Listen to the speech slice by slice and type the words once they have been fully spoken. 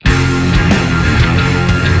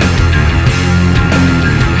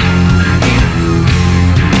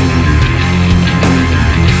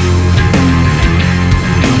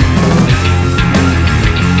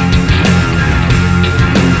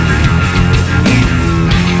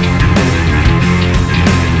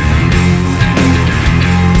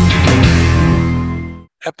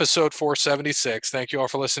episode 476. Thank you all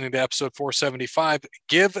for listening to episode 475.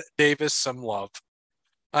 Give Davis some love.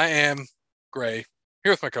 I am Gray,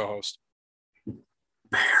 here with my co-host.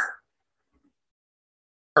 Bear.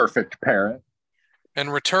 Perfect parrot.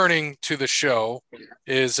 And returning to the show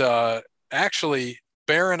is actually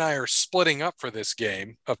Bear and I are splitting up for this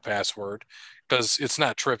game of Password because it's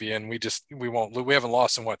not trivia and we haven't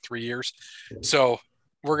lost in 3 years. So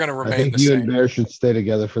we're going to remain I think the you same. and Bear should stay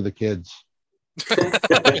together for the kids.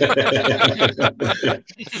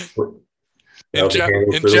 In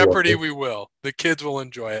Jeopardy, we will. The kids will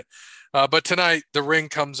enjoy it. But tonight, the ring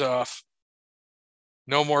comes off.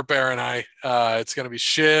 No more Bear and I. It's going to be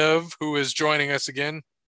Shiv, who is joining us again.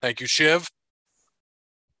 Thank you, Shiv.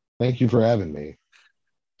 Thank you for having me.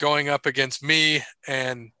 Going up against me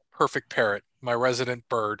and Perfect Parrot, my resident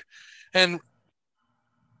bird. And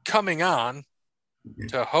coming on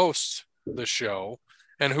to host the show,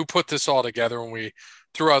 and who put this all together when we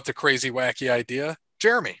threw out the crazy, wacky idea,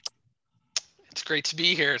 Jeremy. It's great to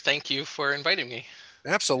be here. Thank you for inviting me.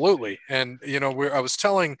 Absolutely. And, I was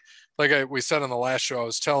telling, we said on the last show, I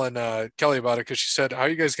was telling Kelly about it because she said, how are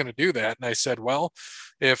you guys going to do that? And I said, well,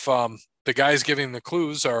 if the guys giving the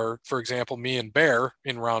clues are, for example, me and Bear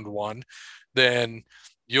in round one, then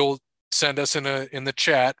you'll send us in the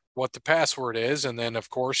chat what the password is. And then,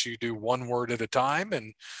 of course, you do one word at a time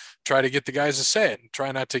and try to get the guys to say it. And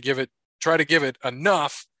try to give it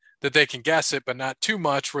enough that they can guess it, but not too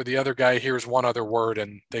much where the other guy hears one other word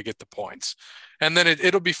and they get the points. And then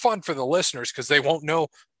it'll be fun for the listeners because they won't know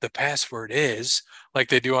the password is like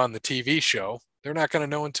they do on the TV show. They're not going to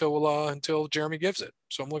know until Jeremy gives it.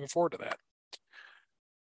 So I'm looking forward to that.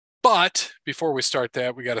 But before we start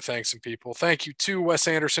that, we got to thank some people. Thank you to Wes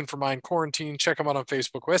Anderson for Mind Quarantine. Check him out on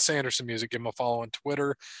Facebook, Wes Anderson Music. Give him a follow on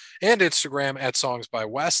Twitter and Instagram at Songs by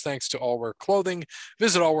Wes. Thanks to All Wear Clothing.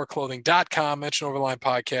 Visit allwearclothing.com. Mention Overline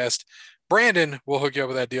Podcast. Brandon will hook you up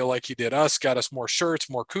with that deal like he did us. Got us more shirts,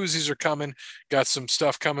 more koozies are coming. Got some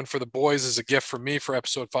stuff coming for the boys as a gift from me for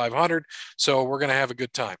episode 500. So we're going to have a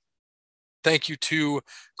good time. Thank you to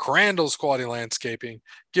Crandall's Quality Landscaping.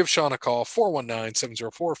 Give Sean a call,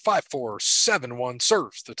 419-704-5471.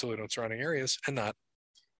 Serves the Toledo and surrounding areas and not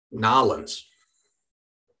Nolans.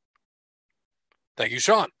 Thank you,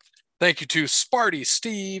 Sean. Thank you to Sparty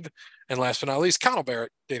Steve. And last but not least, Connell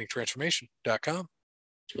Barrett, datingtransformation.com.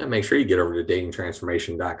 Yeah, make sure you get over to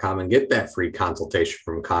datingtransformation.com and get that free consultation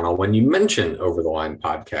from Connell when you mention Over the Line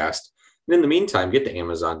Podcast. And in the meantime, get to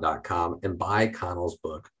Amazon.com and buy Connell's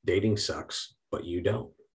book, Dating Sucks, But You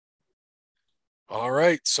Don't. All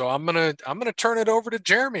right. So I'm gonna turn it over to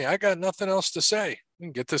Jeremy. I got nothing else to say. We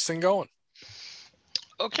can get this thing going.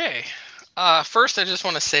 Okay. First, I just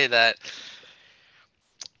want to say that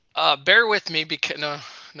bear with me because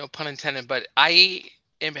no pun intended, but I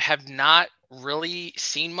have not really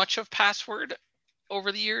seen much of Password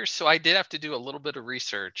over the years, so I did have to do a little bit of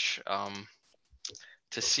research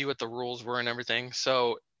to see what the rules were and everything.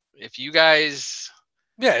 So if you guys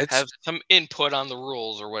have some input on the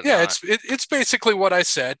rules or whatnot. Yeah, it's basically what I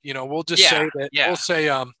said. We'll just say that we'll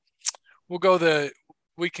say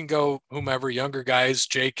we can go whomever, younger guys,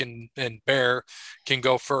 Jake and Bear can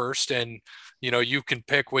go first, and you can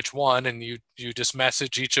pick which one, and you just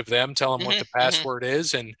message each of them, tell them what the password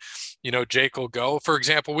is, and Jake will go. For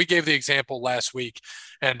example, we gave the example last week,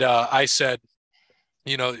 and I said,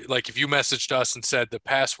 like if you messaged us and said the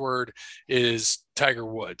password is Tiger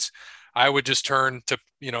Woods, I would just turn to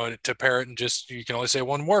to Parrot and you can only say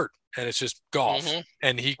one word, and it's just golf.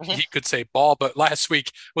 And he could say ball, but last week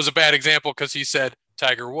was a bad example because he said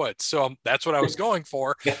Tiger Woods. So that's what I was going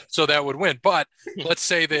for. So that would win. But let's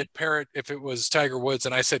say that Parrot, if it was Tiger Woods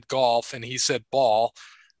and I said golf and he said ball,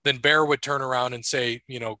 then Bear would turn around and say,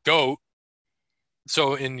 goat.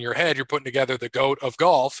 So in your head, you're putting together the goat of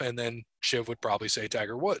golf, and then Shiv would probably say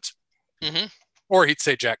Tiger Woods. Or he'd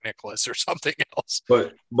say Jack Nicklaus or something else.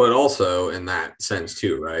 But also in that sense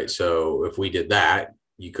too, right? So if we did that,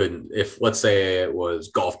 you couldn't, if let's say it was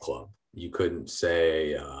golf club, you couldn't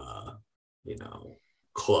say,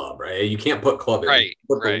 club, right? You can't put club in. Right.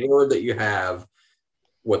 Put the word that you have,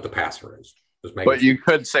 what the password is. But you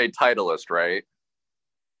could say Titleist, right?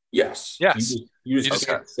 Yes. You just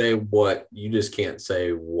can't say what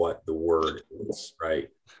the word is, right?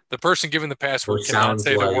 The person giving the password cannot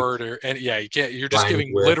say the word, you can't. You're just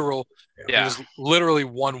giving literally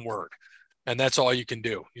one word, and that's all you can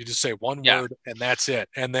do. You just say one word, and that's it.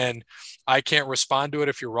 And then I can't respond to it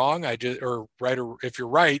if you're wrong. If you're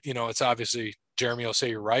right, it's obviously Jeremy will say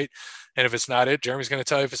you're right, and if it's not it, Jeremy's going to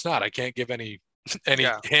tell you if it's not. I can't give any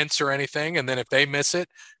hints or anything, and then if they miss it,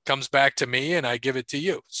 comes back to me, and I give it to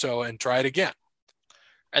you. So and try it again.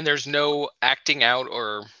 And there's no acting out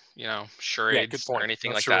or, charades or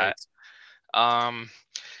anything like that.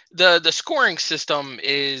 The scoring system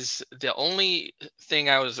is the only thing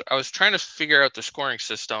I was trying to figure out the scoring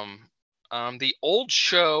system. The old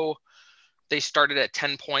show, they started at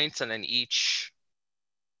 10 points, and then each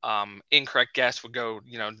incorrect guess would go,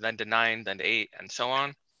 then to 9, then to 8, and so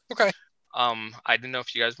on. Okay. I didn't know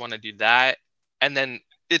if you guys want to do that. And then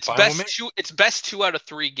it's Fine best 2 out of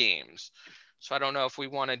 3 games. So I don't know if we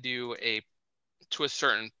want to do to a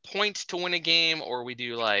certain point to win a game, or we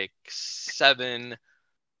do like 7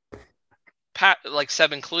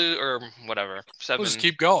 clue or whatever. 7. We'll just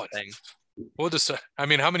keep going. Thing. We'll just. How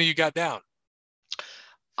many you got down?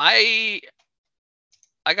 I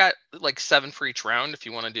got like 7 for each round. If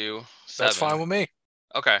you want to do 7, that's fine with me.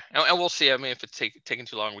 Okay, and we'll see. I mean, if it's taking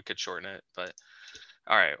too long, we could shorten it. But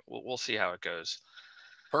all right, we'll see how it goes.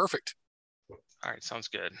 Perfect. All right, sounds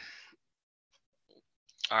good.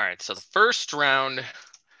 All right, so the first round.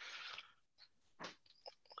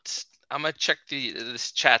 I'm gonna check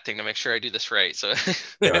this chat thing to make sure I do this right. So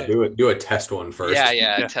yeah, do a test one first.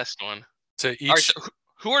 Yeah. Test one. So each. All right, so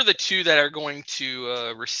who are the 2 that are going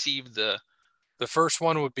to receive the? The first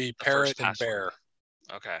one would be Parrot and Bear.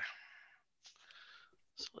 Okay.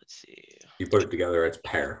 So let's see. You put it together, it's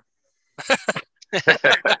pear.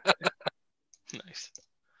 Nice.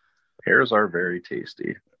 Pears are very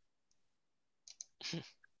tasty.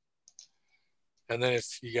 And then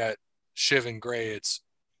if you got Shiv and Gray, it's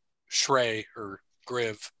Shrey or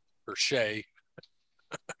Griv or Shay.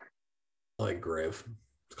 I like Griv.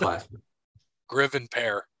 It's classic. Griv and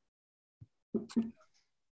Pear.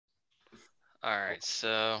 All right,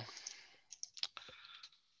 so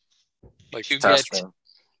Like did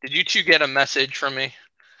you 2 get a message from me?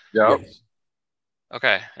 Yep. Yes.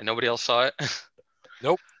 Okay, and nobody else saw it?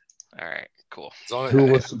 Nope. All right, cool. Who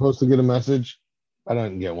was supposed to get a message? I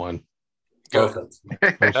didn't get one. Perfect.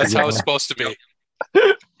 That's how it's supposed to be.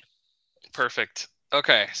 Perfect.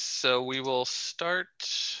 Okay, so we will start.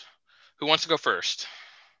 Who wants to go first?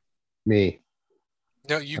 Me.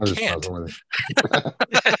 No, you I was just can't. fucking with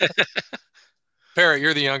it. Parrot,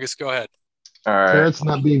 you're the youngest. Go ahead. All right. Parrot's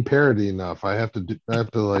not being parody enough. I have to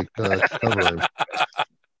cover him.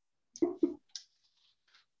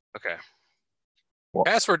 Okay.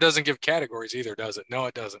 Password doesn't give categories either, does it? No,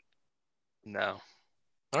 it doesn't. No.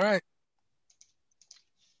 All right.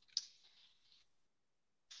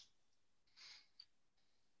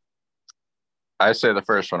 I say the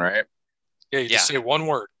first one, right? Yeah, you just say one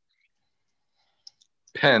word.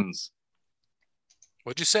 Pins.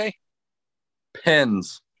 What'd you say?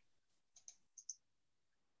 Pins.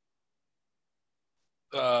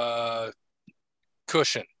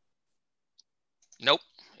 Cushion. Nope.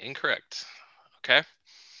 Incorrect. Okay.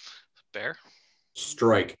 Bear.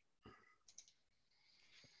 Strike.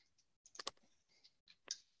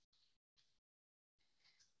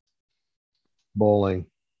 Bowling.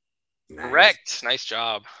 Nice. Correct. Nice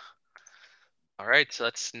job. All right, so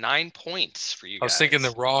that's 9 points for you guys. I was thinking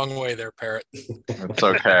the wrong way there, Parrot. It's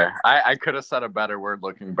okay. I could have said a better word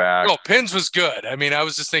looking back. Oh, pins was good. I mean, I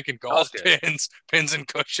was just thinking golf pins and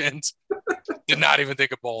cushions. Did not even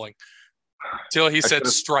think of bowling. Till he said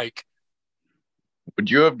strike. Would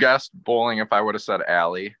you have guessed bowling if I would have said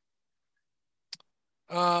alley?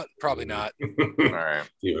 Probably not. All right.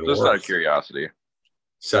 Even Just worse. out of curiosity.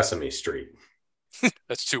 Sesame Street.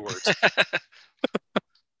 That's 2 words.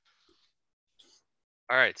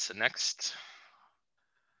 All right, so next.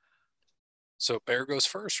 So Bear goes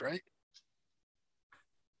first, right?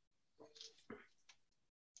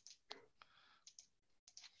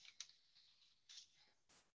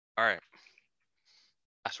 All right.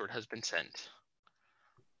 Password has been sent.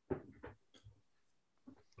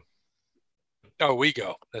 Oh, we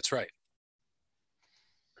go. That's right.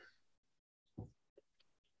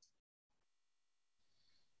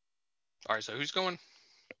 All right, so who's going?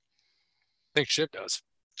 I think Shiv does.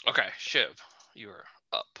 Okay, Shiv, you are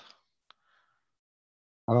up.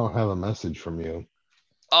 I don't have a message from you.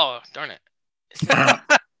 Oh, darn it.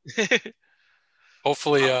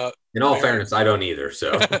 Hopefully, in all fairness, I don't either.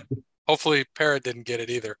 So hopefully Parrot didn't get it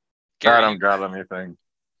either. Gary, I don't got anything.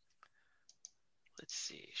 Let's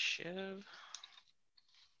see, Shiv.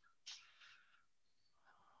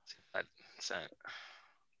 That sent.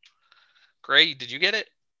 Gray, did you get it?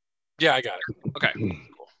 Yeah, I got it. Okay, cool.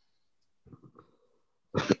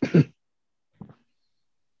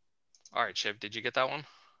 All right, Shiv, did you get that one?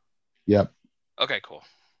 Yep. Okay, cool.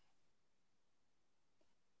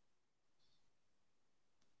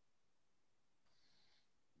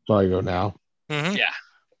 So I go now. Mm-hmm. Yeah.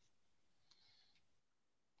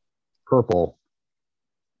 Purple.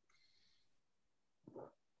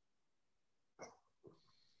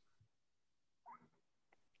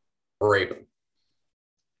 Rape.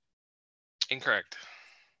 Incorrect.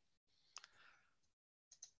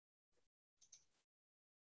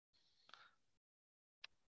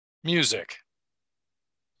 Music.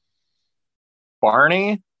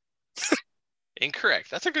 Barney. Incorrect.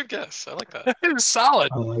 That's a good guess. I like that. It was solid.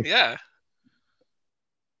 I like Yeah.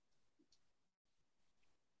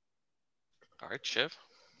 All right, Shiv.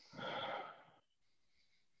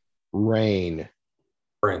 rain.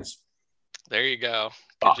 Prince. There you go.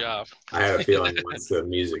 Good job. I had a feeling once the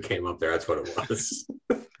music came up there, that's what it was.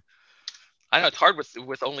 I know it's hard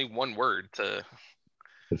with only one word to.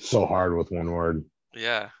 It's so hard with one word.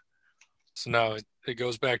 Yeah. So now it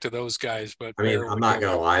goes back to those guys. But I mean, Bear I'm would not go-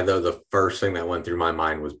 gonna lie though. The first thing that went through my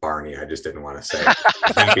mind was Barney. I just didn't want to say it.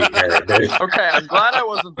 Happy Parrot did. Okay, I'm glad I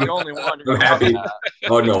wasn't the only one who I'm thought happy. that.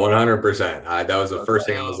 Oh no, 100%. That was the first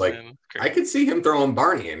thing I was like. man. I could see him throwing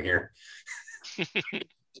Barney in here.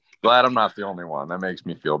 Glad I'm not the only one. That makes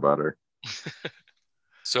me feel better.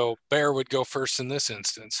 So Bear would go first in this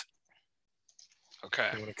instance. Okay.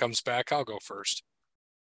 And when it comes back, I'll go first.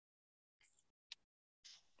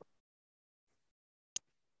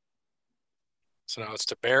 So now it's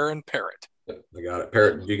to Bear and Parrot. Yep, I got it.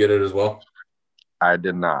 Parrot, did you get it as well? I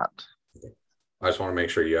did not. I just want to make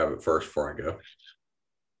sure you have it first before I go.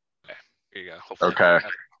 Here you go. Hopefully Okay.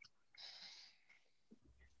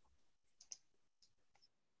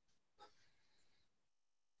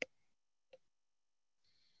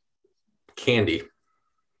 Candy.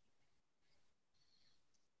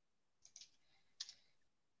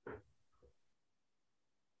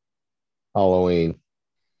 Halloween.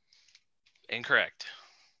 Incorrect.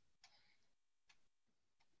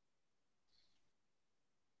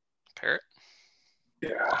 Parrot.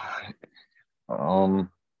 Yeah.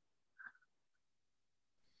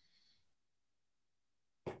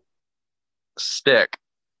 Stick.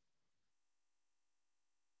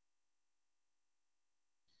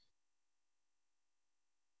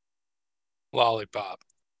 Lollipop.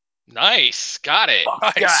 Nice. Got it.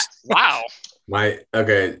 Nice. Wow.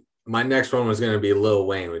 My next one was going to be Lil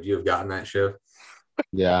Wayne. Would you have gotten that, Shiv?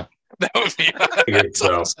 Yeah. That would be figured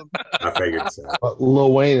so. awesome. I figured so. But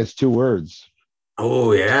Lil Wayne is 2 words.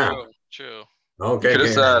 Oh yeah. True. Okay. Could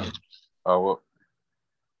have said. Oh,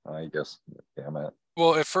 well, I guess. Damn it.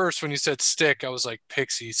 Well, at first when you said stick, I was like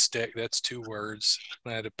pixie stick. That's 2 words.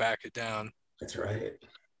 I had to back it down. That's right.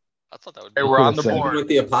 I thought that would Hey, be. we're on the Could've said- board. With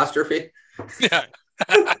the apostrophe. Yeah.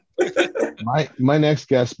 My next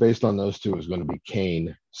guess based on those 2 is going to be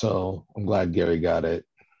Kane. So I'm glad Gary got it.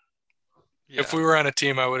 Yeah. If we were on a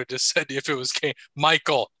team, I would have just said if it was Kane,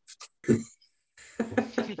 Michael.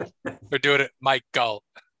 We're doing it, Michael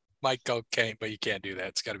Kane, but you can't do that.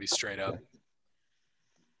 It's got to be straight up.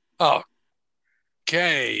 Oh,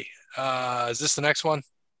 okay. Is this the next one?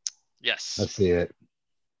 Yes. Let's see it.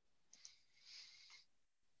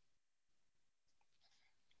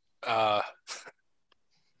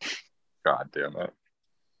 God damn it.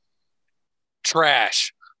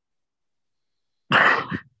 Trash.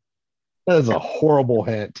 That is a horrible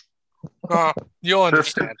hint. You'll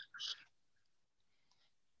understand.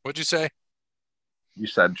 What'd you say? You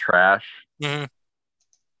said trash. Mhm.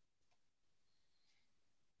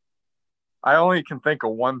 I only can think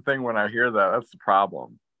of one thing when I hear that. That's the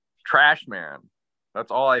problem. Trash man. That's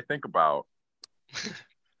all I think about.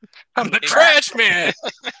 I'm the trash man.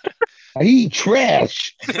 I eat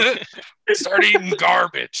trash. Start eating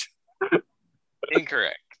garbage.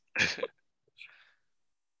 Incorrect.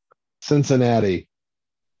 Cincinnati.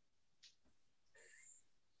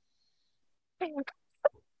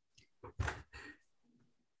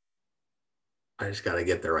 I just got to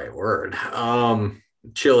get the right word.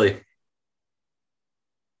 Chili.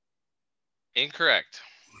 Incorrect.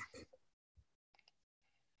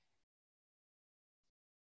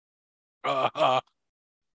 What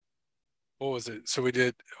was it? So we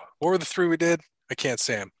did. What were the 3 we did? I can't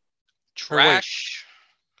say them. Trash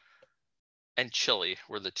and chili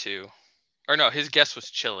were the 2. Or no, his guess was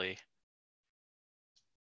chili.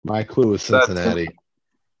 My clue is That's- Cincinnati.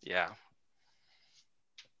 Yeah.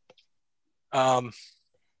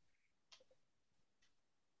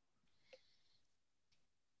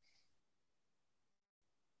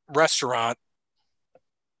 Restaurant.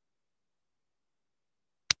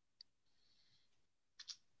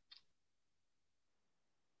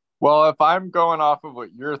 Well, if I'm going off of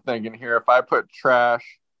what you're thinking here, if I put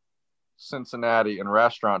trash, Cincinnati, and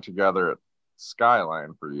restaurant together, it's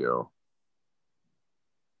Skyline for you.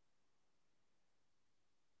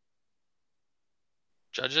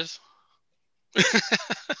 Judges?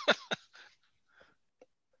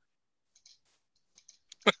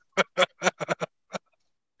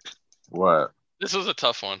 What? This was a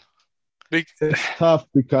tough one. It's tough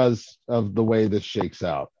because of the way this shakes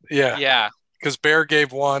out. Yeah. Because Bear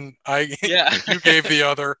gave one, you gave the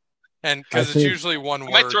other, and because it's usually one word.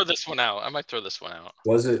 I might throw this one out.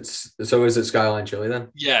 Was it so? Is it Skyline Chili then?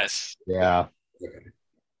 Yes. Yeah. Okay.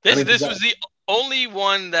 This was the only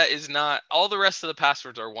one that is not. All the rest of the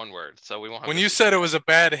passwords are one word, so we won't have. When you said it was a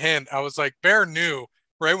bad hint, I was like, Bear knew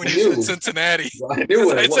right when you said Cincinnati. I knew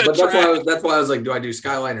what it was, but that's why I was like, do I do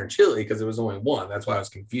Skyline or Chili? Because it was only one. That's why I was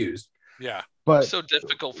confused. Yeah, but it's so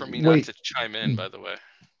difficult for me not to chime in. By the way,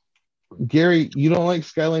 Gary, you don't like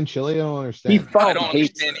Skyline Chili? I don't understand. I don't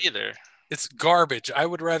understand either. It's garbage. I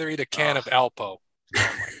would rather eat a can of Alpo. Oh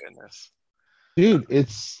my goodness, dude!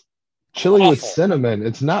 It's chili with cinnamon.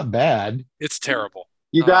 It's not bad. It's terrible.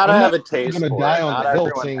 You gotta have a taste. I'm gonna die on the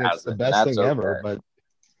hill saying it's the best thing ever, but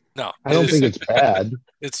no, I don't think it's bad.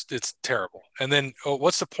 It's terrible. And then,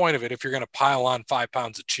 what's the point of it if you're gonna pile on 5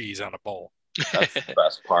 pounds of cheese on a bowl? That's the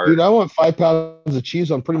best part. Dude, I want 5 pounds of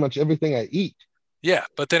cheese on pretty much everything I eat. Yeah,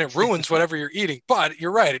 but then it ruins whatever you're eating. But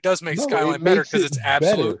you're right; it does make Skyline better because it's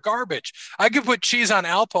absolute garbage. I could put cheese on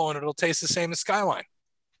Alpo and it'll taste the same as Skyline.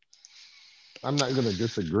 I'm not going to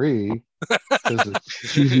disagree because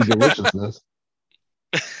it's cheesy deliciousness.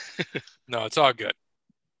 No, it's all good.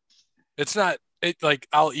 It's not like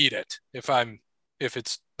I'll eat it if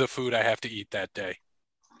it's the food I have to eat that day.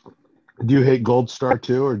 Do you hate Gold Star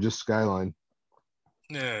too, or just Skyline?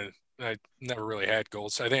 Yeah, I never really had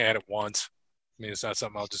Gold Star. I think I had it once. I mean, it's not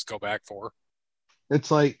something I'll just go back for.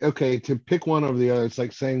 It's like, okay, to pick one over the other, it's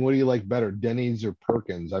like saying, what do you like better, Denny's or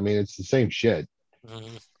Perkins? I mean, it's the same shit.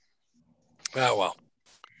 Mm-hmm. Oh, well.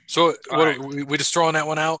 So we just throwing that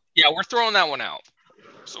one out? Yeah, we're throwing that one out.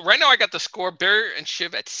 So right now I got the score, Bear and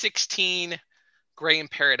Shiv at 16, Gray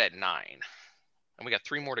and Parrot at 9. And we got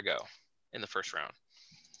 3 more to go in the first round.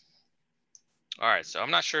 All right, so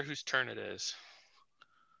I'm not sure whose turn it is.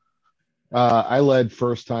 I led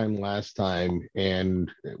first time last time, and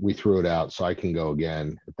we threw it out, so I can go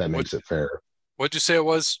again, if that makes it fair. What'd you say it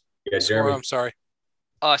was? Yeah, Jeremy. I'm sorry.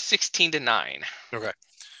 16-9. Okay.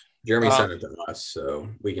 Jeremy sent it to us, so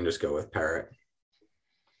we can just go with Parrot.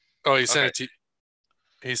 Oh, he sent it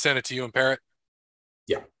to you and Parrot?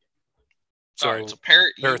 Yeah. So, all right, so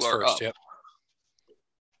Parrot, Parrot's you are first, up. Yep.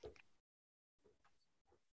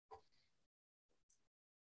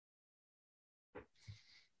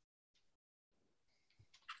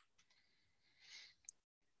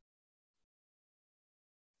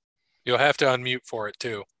 You'll have to unmute for it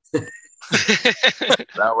too.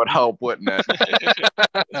 That would help, wouldn't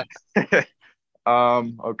it?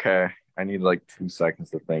 Okay. I need like 2 seconds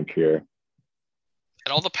to think here.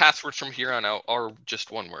 And all the passwords from here on out are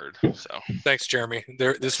just one word. So thanks, Jeremy.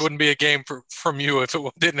 This wouldn't be a game from you if it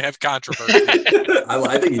didn't have controversy.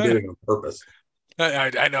 I think you did it on purpose.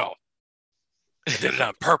 I know. I did it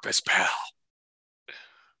on purpose, pal.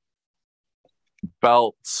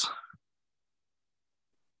 Belts.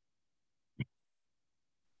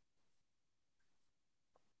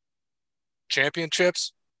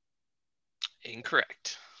 Championships?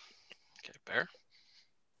 incorrect. Okay, Bear.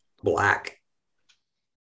 Black.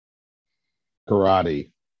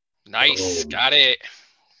 Karate. Nice. Got it.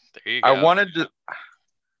 There you go.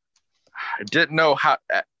 I didn't know how.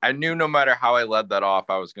 I knew no matter how I led that off,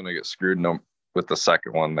 I was going to get screwed with the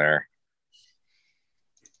second one there.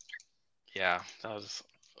 Yeah,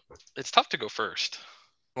 it's tough to go first.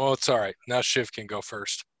 Well, it's all right. Now Shiv can go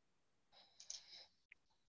first.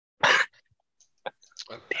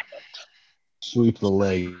 Oh, damn it. Sweep the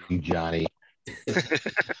leg, Johnny.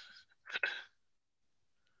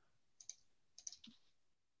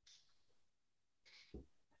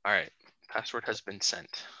 All right. Password has been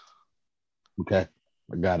sent. Okay,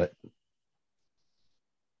 I got it.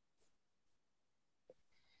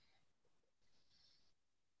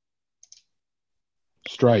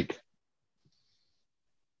 Strike.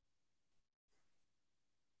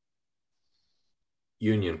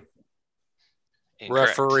 Union.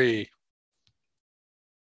 Incorrect. Referee.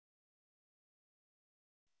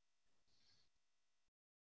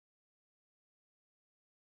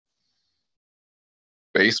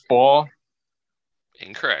 Baseball.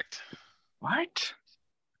 Incorrect. What?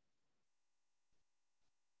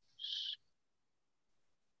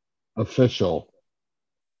 Official.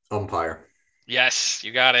 Umpire. Yes,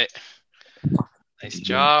 you got it. Nice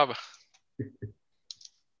job.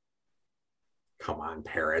 Come on,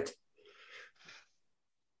 Parrot.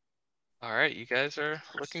 All right, you guys are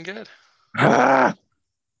looking good.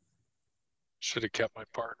 Should have kept my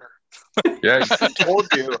partner. Yeah, I told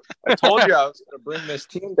you. I told you I was going to bring this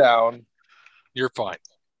team down. You're fine.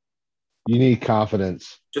 You need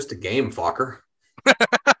confidence. Just a game, fucker.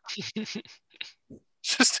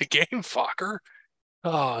 Just a game, fucker.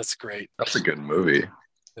 Oh, it's great. That's a good movie.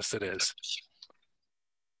 Yes, it is.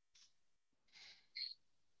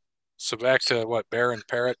 So back to what? Bear and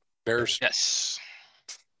Parrot. Bears. Yes.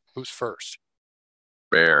 Who's first?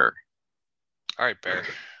 Bear. All right, Bear.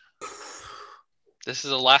 This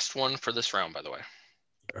is the last one for this round, by the way.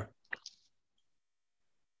 Okay.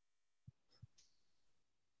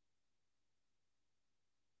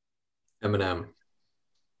 Eminem.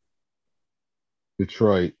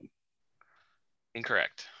 Detroit.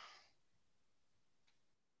 Incorrect.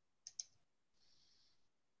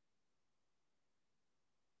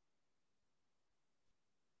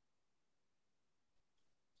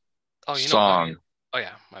 Oh, you know. Song. Oh,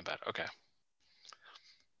 yeah. My bad. Okay.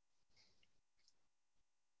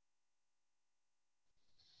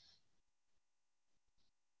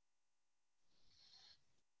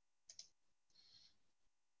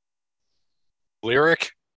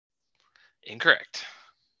 Lyric. Incorrect.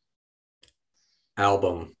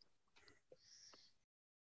 Album.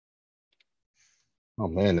 Oh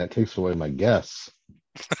man, that takes away my guess.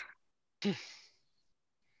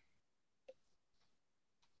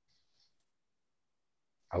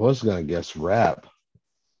 I was gonna guess rap.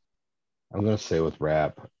 I'm gonna say with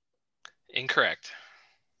rap. Incorrect.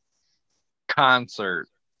 Concert.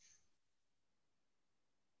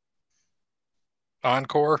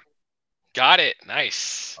 Encore. Got it.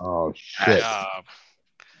 Nice. Oh Good shit. job.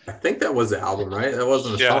 I think that was the album, right? That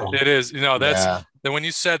wasn't a Yeah, song. it is. You know, that's Yeah. then when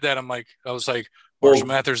you said that, I was like, Well- Marshall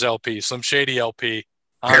Mathers LP, Slim Shady LP.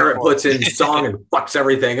 Parrot Encore. puts in song and fucks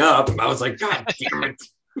everything up. I was like, God damn it.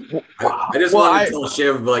 I just Well, wanted to tell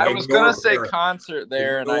Shiv, like, I was ignore gonna say Parrot. concert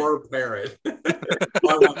there, and I Ignore Parrot.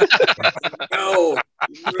 No.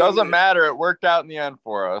 doesn't matter. It worked out in the end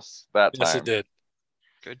for us that Yes, time. it did.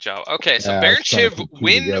 Good job. Okay, so Yeah, I Bear was and trying to Shiv put two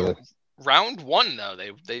win together. round one, though.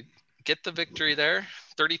 They get the victory there,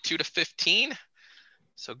 32-15.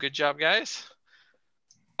 So good job, guys.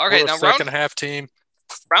 Okay, We're a now second half team.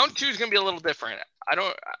 round two is going to be a little different.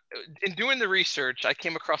 In doing the research, I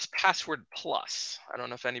came across Password Plus. I don't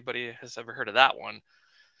know if anybody has ever heard of that one.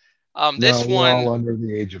 This No, we're all one, under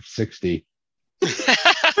the age of 60.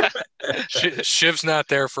 Shiv's not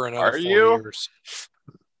there for another Are 4 you? years.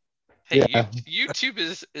 hey, Yeah.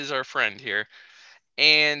 YouTube is our friend here.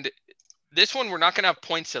 And this one, we're not going to have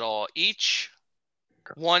points at all. Each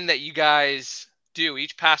one that you guys do,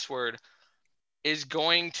 each password, is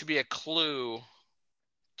going to be a clue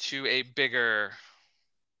to a bigger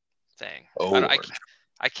thing. Oh, I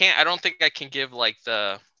don't think I can give like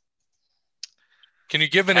the Can you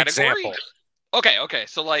give an category? example? Okay.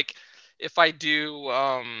 So like if I do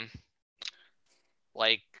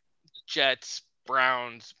like Jets,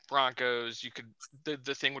 Browns, Broncos, you could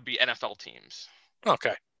the thing would be NFL teams.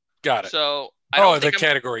 Okay, got it. So I don't The think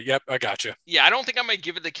category. Yep, I got you. I don't think I'm gonna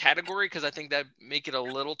give it the category because I think that make it a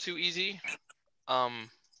little too easy.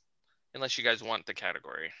 Unless you guys want the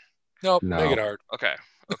category. Nope, No. make it hard. Okay.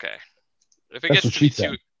 If it That's gets what to be she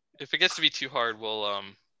said. if it gets to be too hard, we'll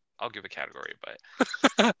I'll give a category,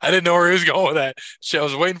 but I didn't know where he was going with that. I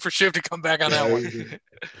was waiting for Shiv to come back on that Yeah, one. you did.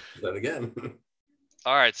 That again.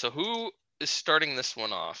 all right. So who is starting this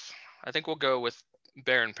one off? I think we'll go with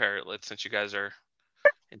Bear and Parrotlet since you guys are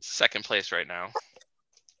in second place right now.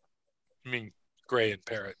 I mean, Gray and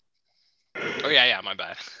Parrot. Oh yeah, my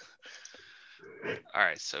bad. All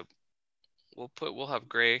right, so we'll have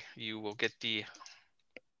Gray. You will get the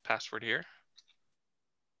password here.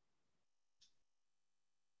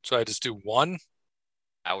 So I just do one.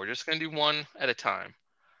 We're just gonna do one at a time,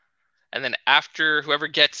 and then after whoever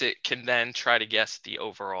gets it can then try to guess the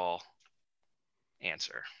overall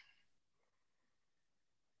answer.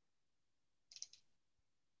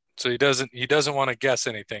 So he doesn't want to guess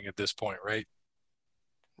anything at this point, right?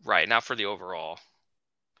 Right, not for the overall.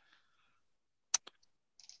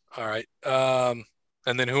 All right.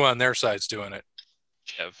 And then who on their side's doing it?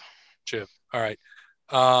 Chiv. All right.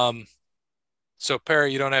 So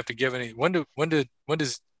Perry, you don't have to give any. When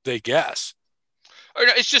does they guess? Or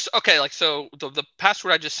no, it's just okay. Like so, the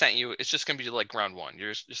password I just sent you, it's just gonna be like round one.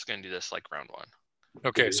 You're just gonna do this like round one.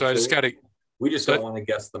 Okay, so I just got to. We just don't want to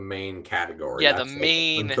guess the main category. Yeah, That's the like,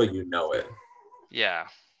 main. until you know it. Yeah.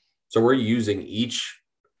 So we're using each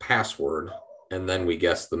password, and then we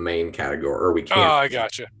guess the main category, or we can't. Oh, I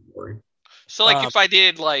gotcha. So like if I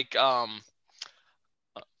did like I'm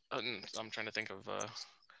trying to think of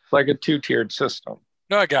it's like a two-tiered system.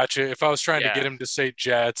 No, I got you. If I was trying to Yeah. get him to say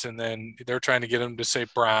Jets, and then they're trying to get him to say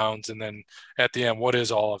Browns, and then at the end, what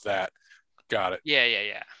is all of that? Got it.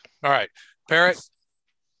 yeah. All right, Parrot,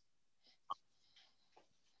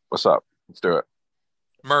 What's up? Let's do it.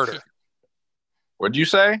 murder, What'd you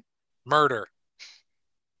say? murder.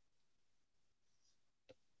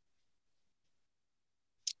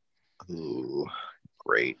 Ooh,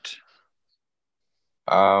 great.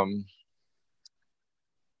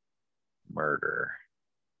 Murder.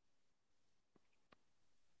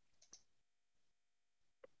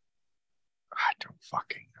 I don't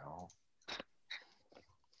fucking know.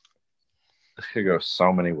 This could go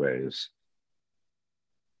so many ways.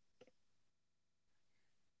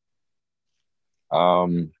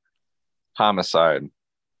 Homicide.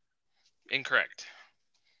 Incorrect.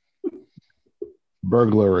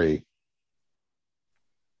 Burglary.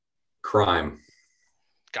 Crime.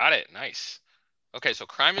 Got it. Nice. Okay, so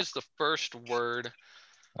crime is the first word.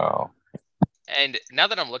 Oh. And now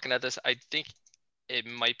that I'm looking at this, I think it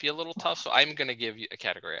might be a little tough. So I'm going to give you a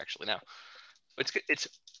category actually now. It's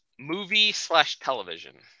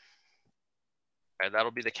movie/television. Okay,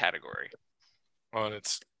 that'll be the category. Well, and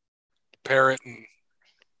it's parrot and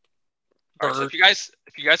All right, so bird.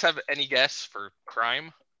 if you guys have any guess for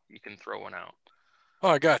crime, you can throw one out. Oh,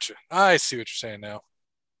 I got you. I see what you're saying now.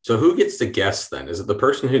 So who gets to guess then? Is it the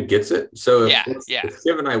person who gets it? So Yeah. if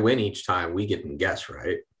Shiv and I win each time, we get to guess,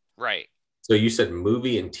 right? Right. So you said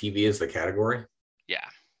movie and TV is the category? Yeah.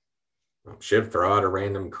 Well, Shiv, throw out a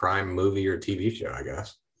random crime movie or TV show, I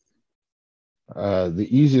guess. The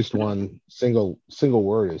easiest one, single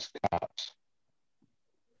word, is cops.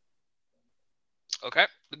 Okay.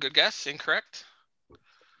 Good guess. Incorrect.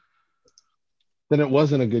 Then it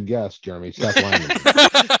wasn't a good guess, Jeremy. Stop lying.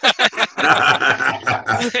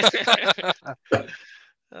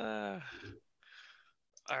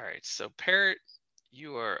 All right. So Parrot,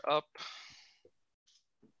 you are up.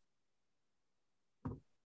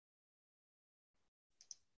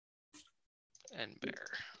 And Bear.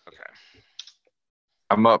 Okay.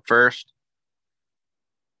 I'm up first.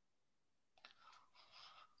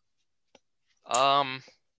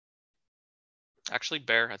 Actually,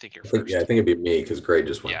 Bear, I think you're first. Yeah, I think it'd be me because Gray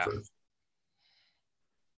just went first.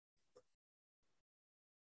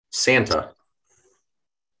 Santa.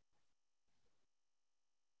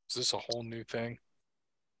 Is this a whole new thing?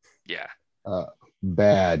 Yeah.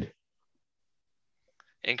 Bad.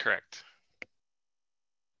 Incorrect.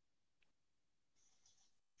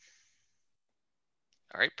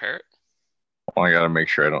 All right, Parrot. Well, I got to make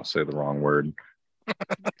sure I don't say the wrong word.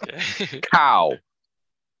 Okay. Cow.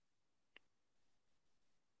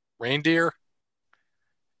 Reindeer?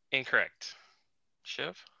 Incorrect.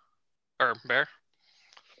 Shiv? Or Bear?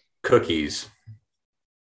 Cookies.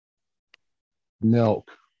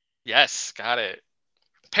 Milk. Yes, got it.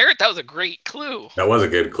 Parrot, that was a great clue. That was a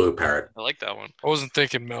good clue, Parrot. I like that one. I wasn't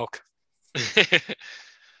thinking milk.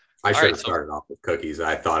 I should have started off with cookies.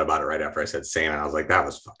 I thought about it right after I said Santa. I was like, that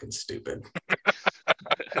was fucking stupid.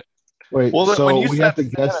 Wait, well, so we have to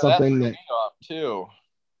guess something that too.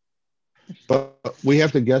 But we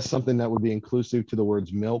have to guess something that would be inclusive to the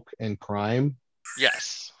words milk and crime.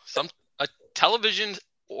 Yes, a television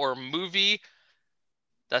or movie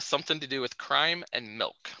that's something to do with crime and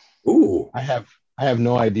milk. Ooh, I have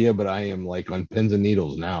no idea, but I am like on pins and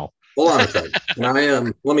needles now. Hold on a second.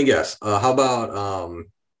 Let me guess. How about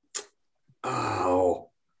oh,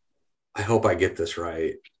 I hope I get this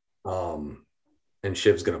right. And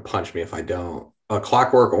Shiv's gonna punch me if I don't.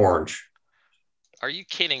 Clockwork Orange. Are you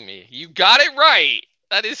kidding me? You got it right.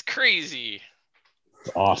 That is crazy.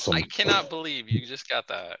 It's awesome. I cannot believe you just got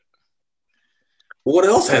that. What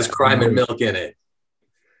else has crime and milk in it?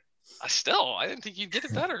 I didn't think you'd get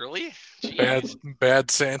it that early. Jeez.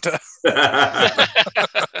 Bad Santa. I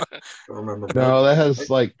don't remember. No, that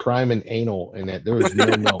has like crime and anal in it. There was no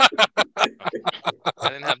milk. I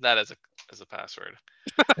didn't have that as a password.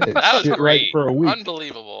 That was great. Right for a week.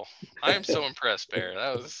 Unbelievable. I am so impressed, Bear.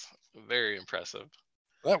 That was very impressive.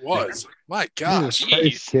 That was. My gosh. Jesus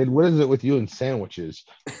Christ, kid, what is it with you and sandwiches?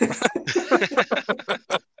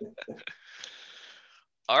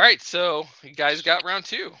 All right, so you guys got round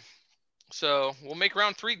 2. So we'll make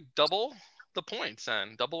round 3 double the points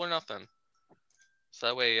then, double or nothing. So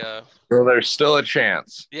that way, so there's still a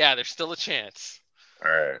chance. Yeah, there's still a chance.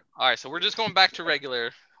 All right. So we're just going back to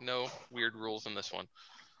regular. No weird rules in this one.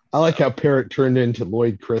 I like how Parrot turned into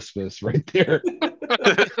Lloyd Christmas right there.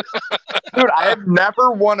 Dude, I have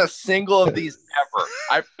never won a single of these ever.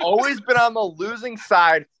 I've always been on the losing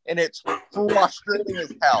side, and it's frustrating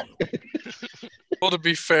as hell. Well, to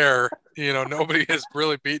be fair, nobody has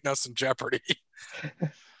really beaten us in Jeopardy.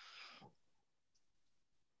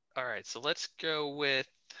 All right, so let's go with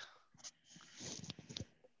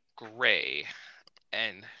Gray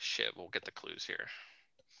and Shiv. We'll get the clues here.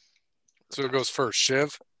 So it goes first,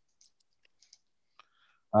 Shiv.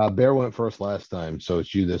 Bear went first last time, so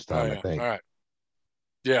it's you this time, I think. All right.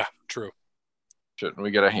 Yeah, true. Shouldn't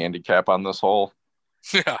we get a handicap on this hole?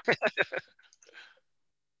 Yeah.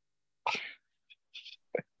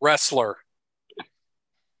 Wrestler.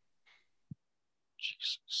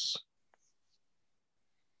 Jesus.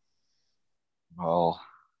 Well,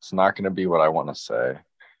 it's not going to be what I want to say.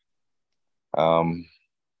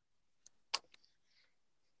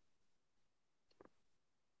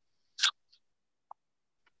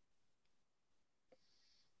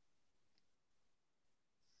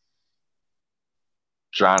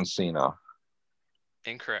 John Cena.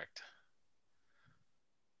 Incorrect.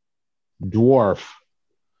 Dwarf.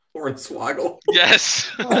 Hornswoggle.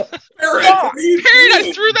 Yes. Parrot, Parrot, what are you I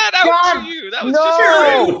doing? threw that out God, to you. That was no! just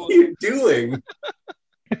Parrot, true. what are you doing?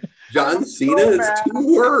 John Cena, it's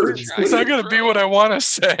 2 words. It's not going to be what I want to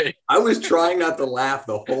say. I was trying not to laugh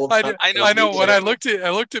the whole time. I know. When I looked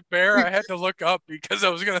at Bear, I had to look up because I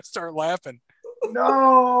was going to start laughing.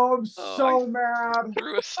 No, I'm so mad.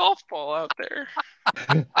 Threw a softball out there.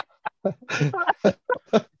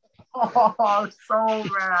 Oh, I'm so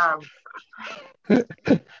mad.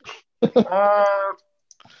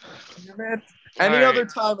 Any other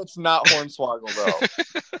time, it's not Hornswoggle,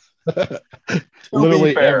 though.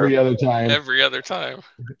 Literally every other time. Every other time.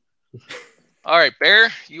 All right,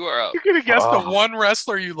 Bear, you are up. You could have guessed the one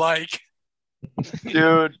wrestler you like.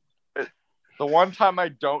 Dude, the one time I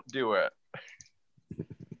don't do it.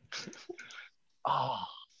 Oh,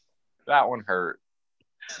 that one hurt.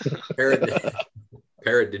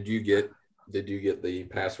 Parrot, did you get the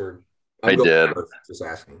password? I did. Just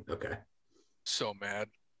asking. Okay. So mad.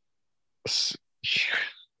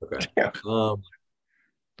 Okay.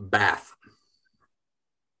 Bath.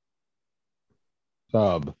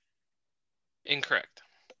 Tub. Incorrect.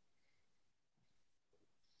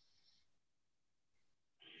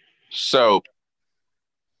 Soap.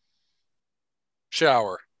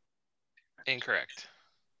 Shower. Incorrect.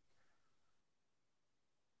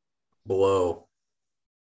 Blow.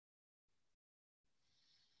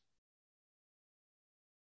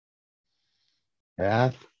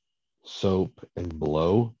 Bath, soap, and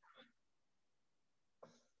blow.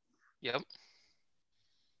 Yep.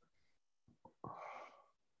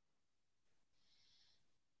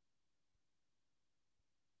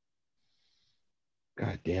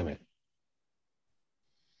 God damn it.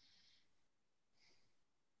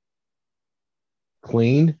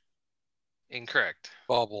 Clean. Incorrect.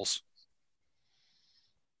 Bubbles.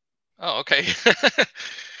 Oh, okay.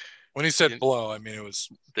 When he said blow, I mean it was.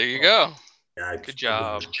 There you go. Yeah, Good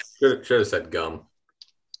job. Should have said gum.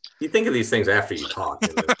 You think of these things after you talk.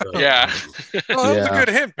 Yeah. Oh, that was a good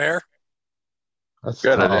hint, Bear. That's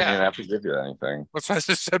Good. I tough. didn't even have to give you anything. That's why I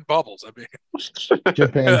just said bubbles. I mean,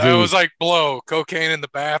 Chimpanzee. I was like blow, cocaine in the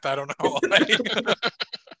bath. I don't know.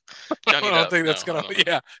 I don't think that's gonna.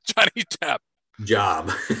 Yeah, Johnny Depp.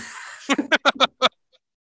 Job.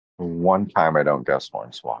 One time I don't guess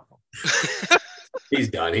Hornswoggle. He's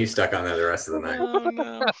done. He's stuck on that the rest of the night. Oh,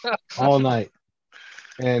 no. All night.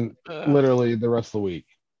 And literally the rest of the week.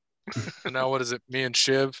 And now what is it? Me and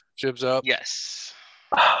Shiv? Shiv's up? Yes.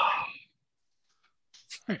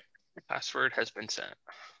 Password has been sent.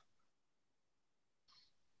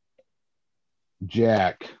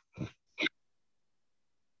 Jack.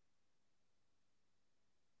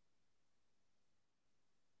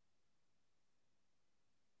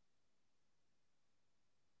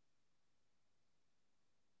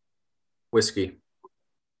 Whiskey.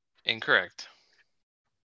 Incorrect.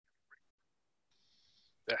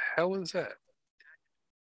 The hell is that?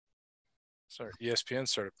 Sorry, ESPN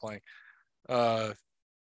started playing.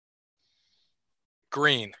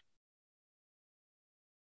 Green.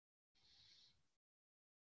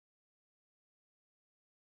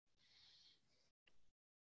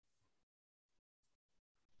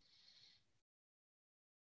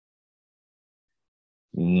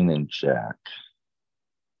 Ian and Jack.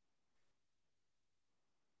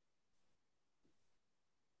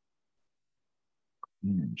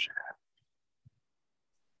 Ian and Jack.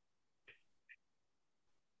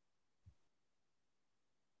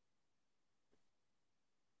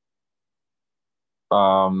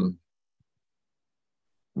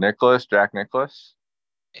 Nicholas, Jack Nicholas.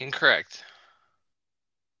 Incorrect.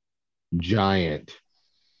 Giant.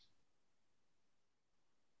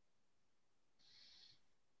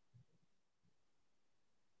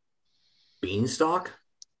 Beanstalk.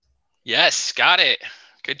 Yes, got it.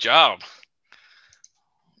 Good job.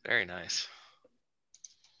 Very nice.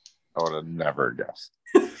 I would have never guessed.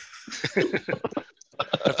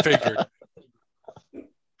 I figured.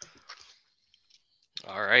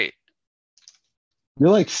 All right. You're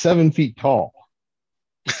like 7 feet tall.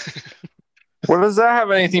 What does that have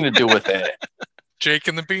anything to do with it? Jake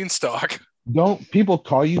and the Beanstalk. Don't people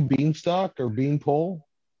call you Beanstalk or Beanpole?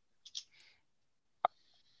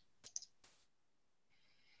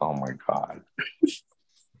 Oh my God.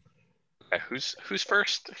 Okay, who's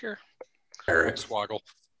first here? Eric. Hornswoggle.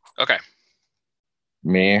 Okay.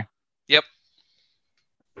 Me? Yep.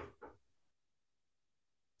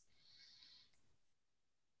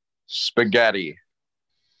 Spaghetti.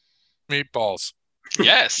 Meatballs.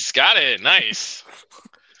 Yes, got it. Nice.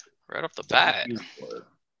 Right off the bat.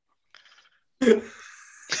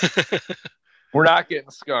 We're not getting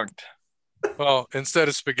skunked. Well, instead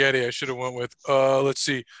of spaghetti, I should have went with, let's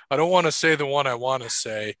see. I don't want to say the one I want to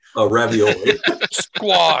say. A ravioli.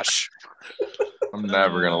 Squash. I'm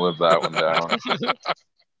never going to live that one down.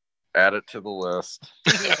 Add it to the list.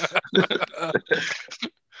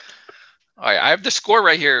 All right, I have the score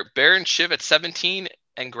right here. Bear and Shiv at 17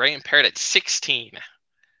 and Gray and Parrot at 16.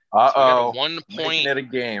 Uh-oh. So 1 point. Making it a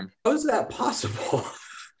game. How is that possible?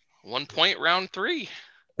 1 point round 3.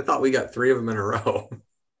 I thought we got 3 of them in a row.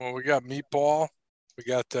 Well, we got meatball. We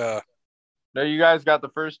got No, you guys got the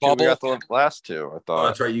first 2. Bubble. We got the last 2, I Oh, thought.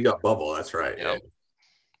 that's right. You got bubble. That's right. Yep. Yeah.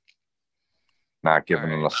 Not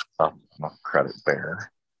giving enough credit,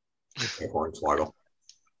 Bear. Okay, Hornswoggle.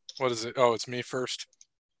 what is it? Oh, it's me first.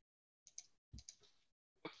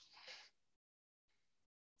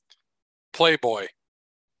 Playboy.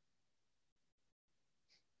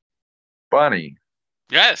 Bunny.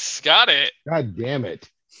 Yes, got it. God damn it.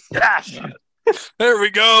 Yes. There we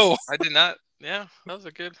go. I did not. Yeah, that was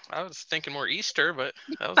a good. I was thinking more Easter, but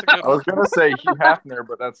that was a good I was one. going to say Hugh Hefner,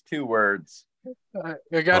 but that's 2 words.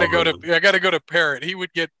 I gotta go to Parrot. He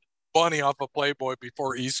would get Bunny off of Playboy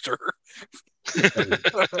before Easter.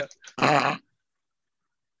 I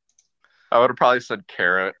would have probably said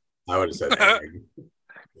carrot. I would have said egg.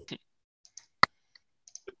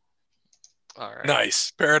 All right.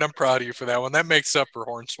 Nice. Parrot, I'm proud of you for that one. That makes up for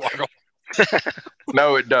Hornswoggle.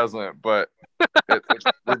 No, it doesn't, but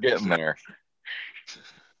we're getting there.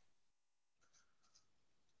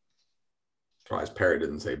 Surprised Parrot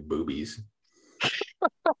didn't say boobies.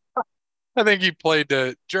 I think he played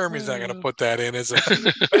Jeremy's not going to put that in as a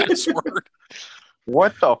password.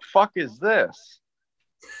 What the fuck is this?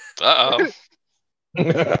 Uh-oh.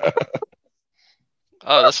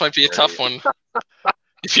 Oh, this might be a tough one.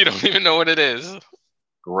 If you don't even know what it is.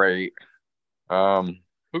 Great.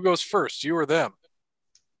 Who goes first, you or them?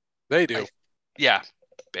 They do. Yeah,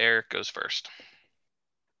 Bear goes first.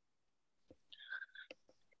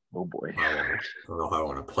 Oh boy. I don't know how I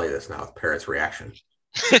want to play this now with Parrot's reaction.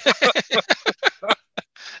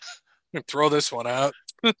 Throw this one out.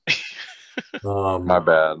 My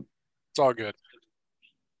bad. It's all good.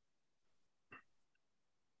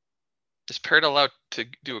 Is Parrot allowed to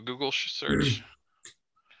do a Google search?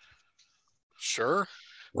 Sure.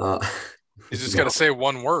 Uh, He's just got to say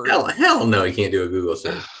one word. hell no, he can't do a Google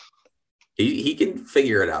search. He can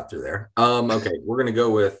figure it out through there. Okay, we're gonna go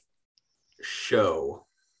with show.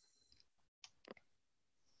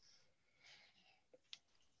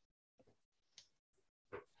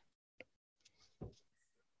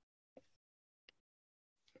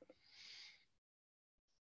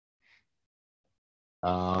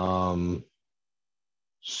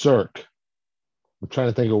 Cirque. I'm trying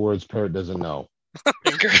to think of words Parrot doesn't know.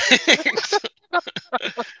 Incorrect.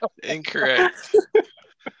 Incorrect.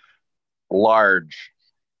 Large.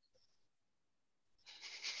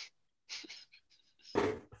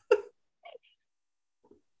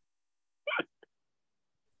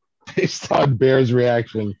 Based on Bear's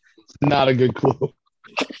reaction, it's not a good clue.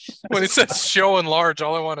 When he says show and large,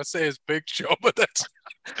 all I want to say is big show, but that's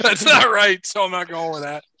not right, so I'm not going with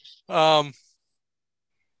that. I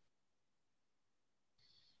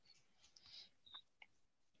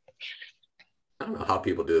don't know how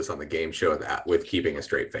people do this on the game show that with keeping a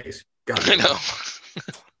straight face. God, I know.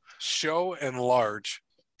 Show and large.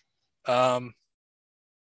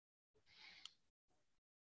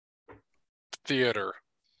 Theater.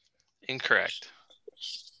 Incorrect.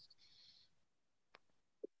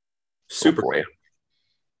 Super. boy.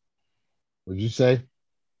 What'd you say?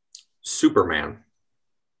 Superman.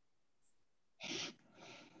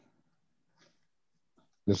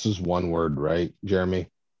 This is one word, right, Jeremy?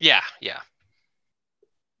 Yeah, yeah.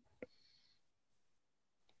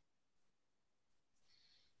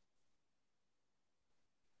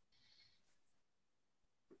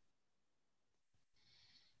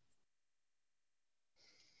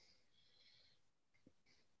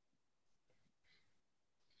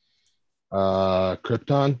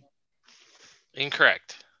 Krypton?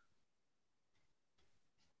 Incorrect.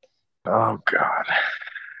 Oh God.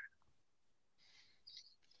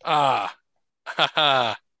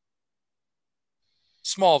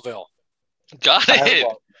 Smallville. Got it.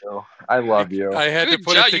 I love you. I had to Good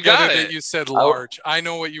put job, it you together got that it. you said large. I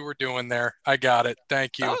know what you were doing there. I got it.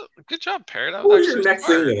 Thank you. Oh, good job, Parrot. That What was was your actually next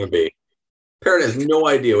thing smart. going to be? Parrot has no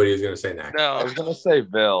idea what he was going to say next. I No. was gonna say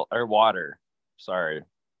Bill or water. Sorry.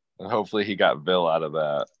 And hopefully he got Bill out of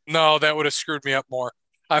that. No, that would have screwed me up more.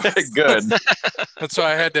 Good. And so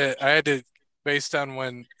I had to, based on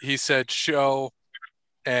when he said show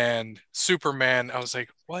and Superman, I was like,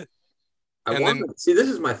 what? See, this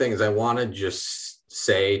is my thing, is I want to just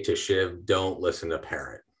say to Shiv, don't listen to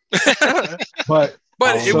Parrot. But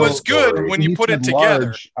it was good when you put it together.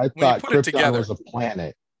 Large, I thought Krypton was a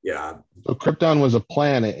planet. Yeah. So Krypton was a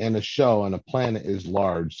planet and a show, and a planet is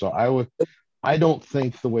large. So I don't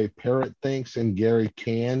think the way Parrot thinks, and Gary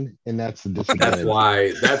can, and that's the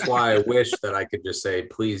disadvantage. That's why I wish that I could just say,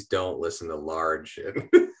 please don't listen to large.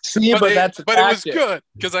 See, but it was good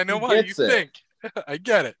because I know how you think. I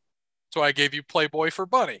get it. So I gave you Playboy for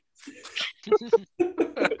Bunny.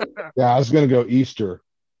 Yeah, I was gonna go Easter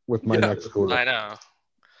with my next clue. I know.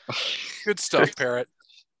 Good stuff, Parrot.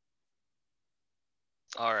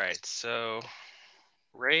 All right, so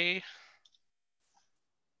Ray.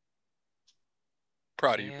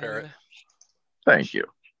 Proud of you, Parrot. Thank you.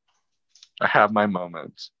 I have my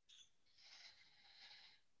moments.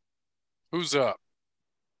 Who's up?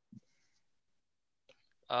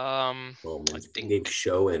 I think you gave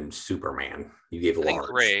show and Superman. You gave large. I think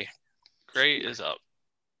Gray. Gray is up.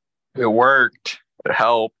 It worked. It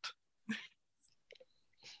helped.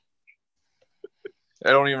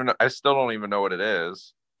 I still don't even know what it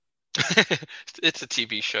is. It's a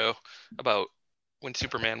TV show about when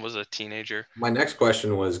Superman was a teenager. My next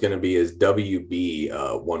question was going to be, is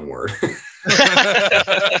WB one word?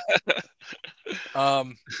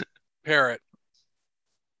 Parrot.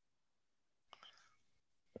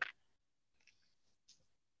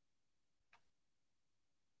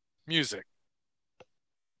 Music.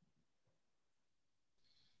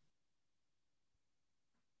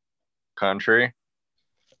 Country.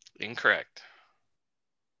 Incorrect.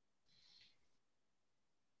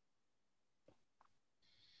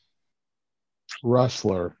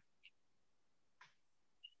 Wrestler.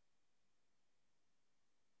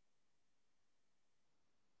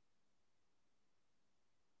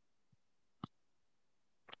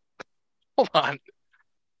 Hold on.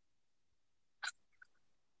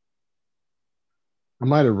 I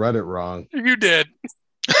might have read it wrong. You did.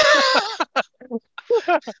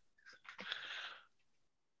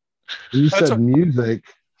 You said music,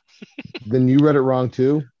 then you read it wrong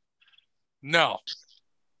too? No.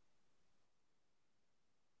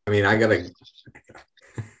 I mean,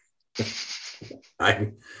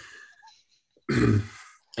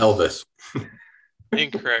 Elvis.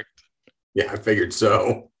 Incorrect. Yeah, I figured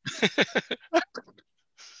so.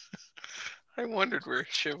 I wondered where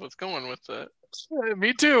Shiv was going with that.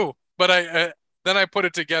 Me too. But then I put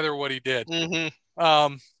it together what he did.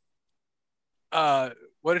 Mm-hmm.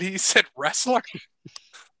 What did he said? Wrestler?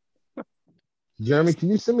 Jeremy, can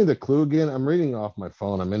you send me the clue again? I'm reading off my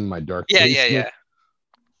phone. I'm in my dark basement. Yeah.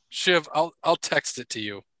 Shiv, I'll text it to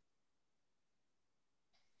you.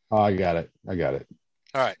 Oh, I got it. All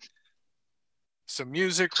right. So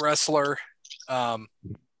music, wrestler.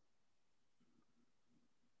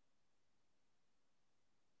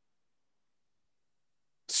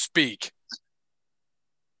 Speak.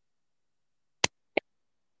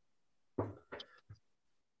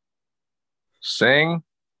 Sing.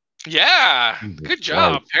 Yeah. Good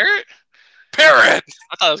job, Parrot. Parrot.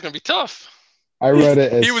 I thought it was going to be tough. I read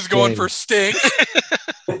it as he was going for Sting.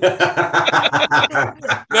 That's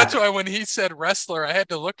why when he said wrestler, I had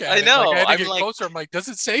to look at it. I know. Like, I had to get closer. I'm like, does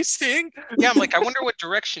it say Sting? Yeah, I'm like, I wonder what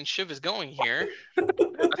direction Shiv is going here. I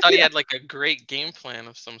thought he had like a great game plan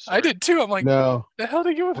of some sort. I did too. I'm like, no. The hell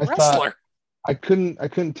did you with wrestler? I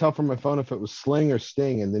couldn't tell from my phone if it was Sling or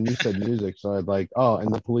Sting, and then you said music, so I'd like, oh,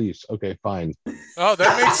 and the Police. Okay, fine. Oh,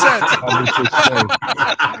 that makes sense.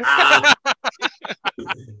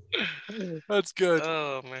 That's good.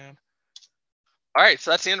 Oh man. All right,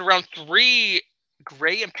 so that's the end of round 3.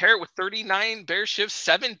 Gray and Parrot with 39, Bear Shiv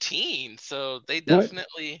 17. So they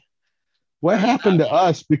definitely. What happened to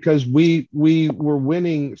us? Because we were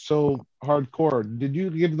winning so hardcore. Did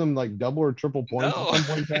you give them like double or triple points at some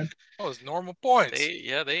point, Ted? Oh, it was normal points.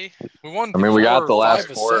 We won. I mean, we got the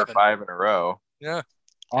last 4 or 5 in a row. Yeah.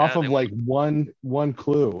 Off of like one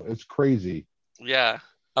clue. It's crazy. Yeah.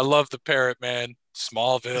 I love the Parrot, man.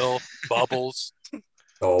 Smallville, Bubbles.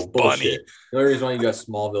 Oh, bullshit. Bunny. The only reason why you got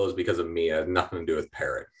Smallville is because of me. It had nothing to do with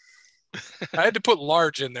Parrot. I had to put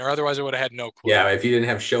large in there. Otherwise, I would have had no clue. Yeah, if you didn't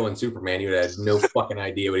have Show and Superman, you would have had no fucking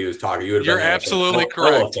idea what he was talking. You would have You're absolutely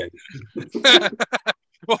correct.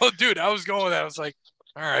 Well, dude, I was going with that. I was like,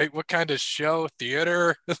 All right, what kind of show?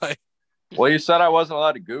 Theater? Like, Well, you said I wasn't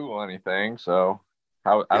allowed to Google anything, so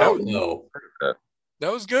I don't know.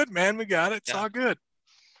 that was good, man. We got it. It's all good.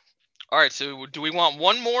 All right, so do we want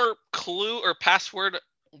one more clue or password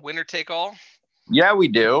winner take all? Yeah, we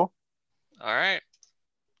do. All right.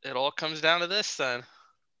 It all comes down to this then.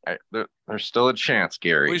 There's still a chance,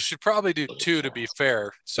 Gary. We should probably do 2 to be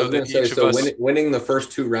fair, so that each of us. Winning the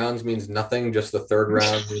first 2 rounds means nothing. Just the third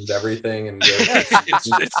round means everything, and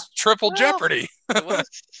it's triple jeopardy.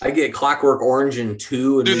 I get Clockwork Orange in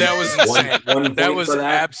 2. And dude, that was insane. One that was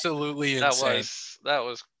absolutely insane. That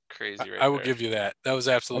was crazy. I will give you that. That was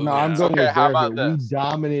absolutely. No, I'm going with how about this? We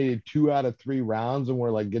dominated 2 out of 3 rounds, and we're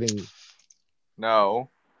like getting no.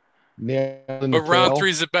 But round 3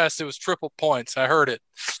 is the best. It was triple points. I heard it.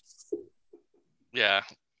 Yeah.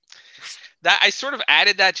 That I sort of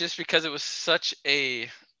added that just because it was such a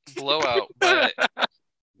blowout, but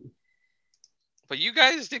you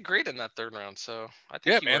guys did great in that third round, so I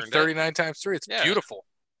think man, 39 times 3. It's beautiful.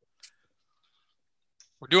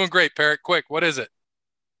 We're doing great, Parrot. Quick, what is it?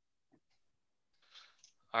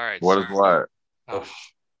 All right. What is what? Oh.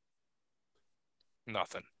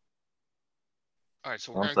 Nothing. All right,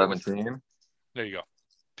 so we're going to go with 17. There you go.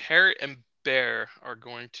 Parrot and Bear are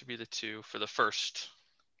going to be the 2 for the first.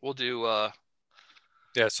 We'll do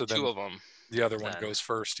so 2 of them. The other one goes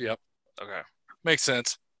first. Yep. Okay. Makes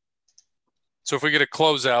sense. So if we get a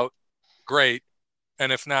closeout, great.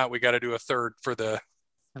 And if not, we got to do a third for the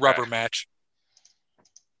rubber match.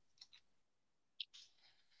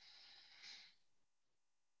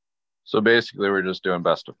 So basically, we're just doing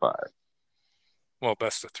best of 5. Well,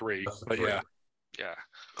 best of 3, but yeah. Yeah.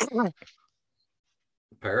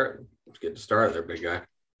 Parrot, let's get started there, big guy.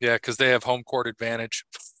 Yeah, because they have home court advantage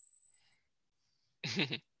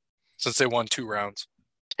since they won 2 rounds.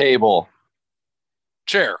 Table.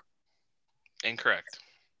 Chair. Incorrect.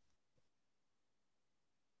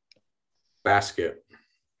 Basket.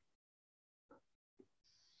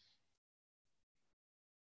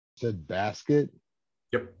 Said basket.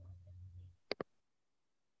 Yep.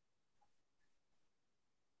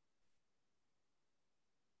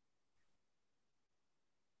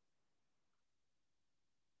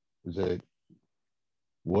 Is it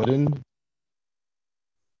wooden?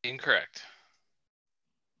 Incorrect.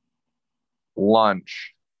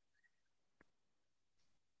 Lunch.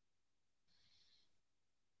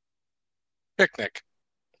 Picnic.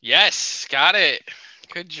 Yes, got it.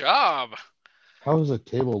 Good job. How does a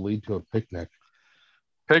table lead to a picnic?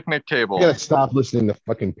 Picnic table. You gotta stop listening to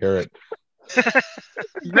fucking Parrot.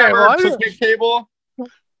 Never a picnic table? I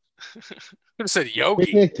have said yogi.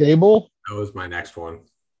 Picnic table? That was my next one.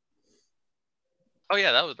 Oh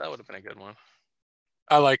yeah, that would have been a good one.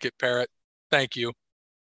 I like it, Parrot. Thank you.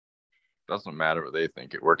 Doesn't matter what they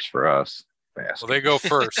think. It works for us. Well, they go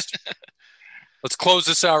first. Let's close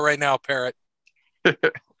this out right now, Parrot. All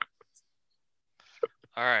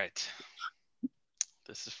right.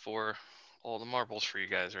 This is for all the marbles for you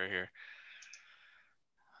guys right here.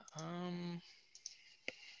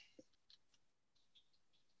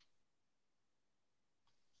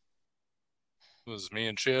 It was me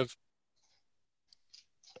and Shiv.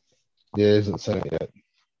 Yeah, it isn't said it yet.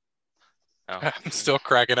 Oh. I'm still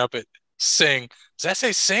cracking up at sing. Does that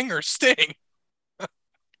say sing or sting?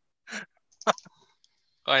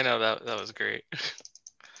 I know that was great.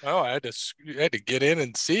 Oh, I had to get in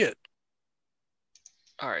and see it.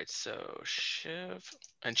 All right, so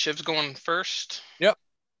Shiv's going first. Yep.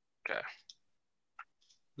 Okay.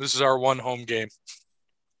 This is our one home game.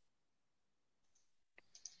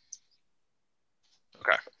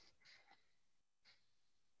 Okay.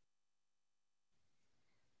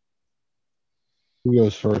 Who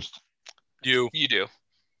goes first? You do.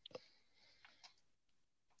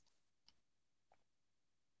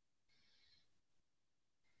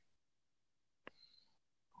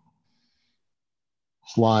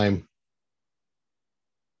 Slime.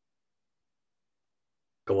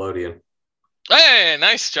 Galodian. Hey,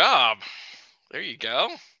 nice job. There you go.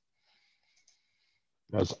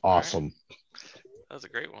 That's awesome. That was a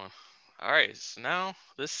great one. All right, so now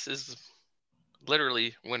this is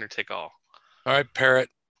literally winner take all. All right, Parrot.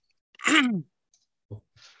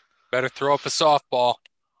 Better throw up a softball.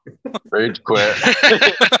 Rage quit.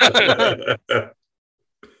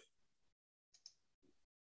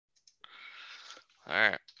 All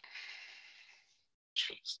right.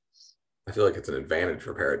 I feel like it's an advantage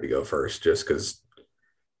for Parrot to go first just because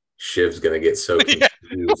Shiv's going to get so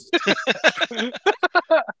confused.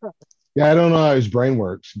 Yeah, I don't know how his brain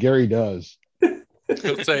works. Gary does.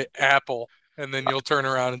 He'll say apple, and then you'll turn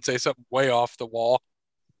around and say something way off the wall.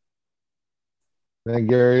 Then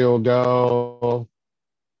Gary will go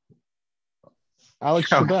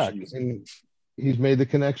Alex Oh, Trebek, geez. and he's made the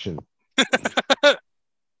connection. Because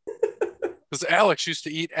Alex used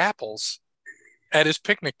to eat apples at his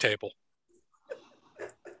picnic table.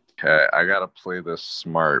 Okay, I gotta play this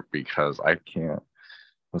smart because I can't.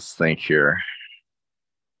 Let's think here.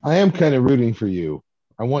 I am kind of rooting for you.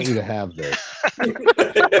 I want you to have this.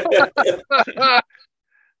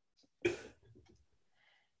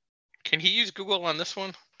 Can he use Google on this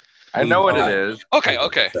one? I know what it is. Okay, He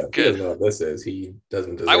good. doesn't know what this is. He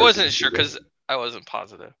doesn't deserve I wasn't to sure do because I wasn't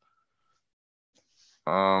positive.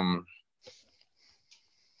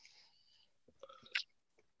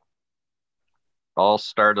 All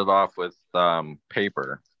started off with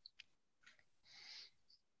paper.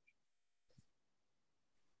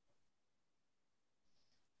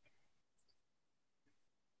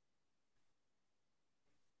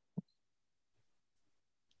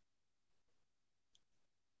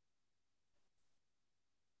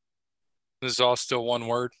 This is all still one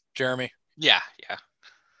word, Jeremy. Yeah.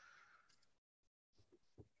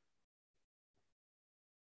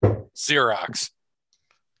 Xerox.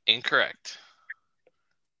 Incorrect.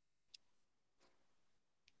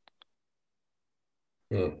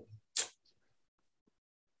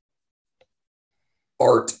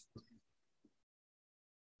 Art.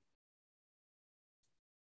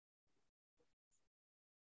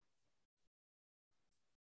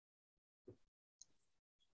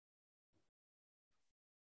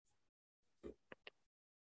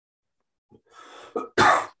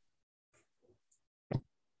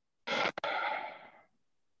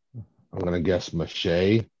 I'm going to guess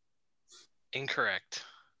mache. Incorrect.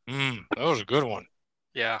 That was a good one.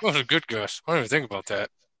 Yeah. That was a good guess. I didn't even think about that.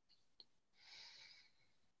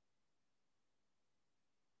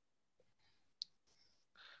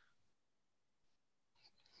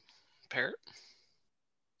 Parrot?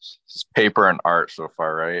 It's paper and art so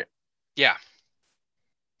far, right? Yeah.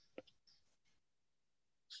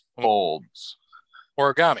 Folds.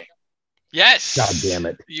 Origami. Yes. God damn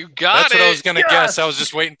it. You got That's it. what I was going to guess. I was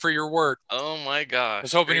just waiting for your word. Oh my gosh. I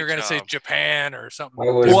was hoping you were Great going to say job. Japan or something.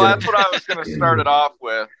 Well, that's what I was going to start it off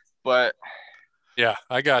with, but Yeah,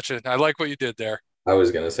 I got you. I like what you did there. I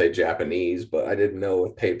was going to say Japanese, but I didn't know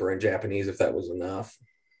with paper and Japanese if that was enough.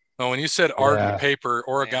 Well, when you said art Yeah. and paper,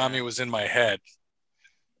 origami was in my head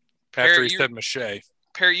after Parrot, he said mache.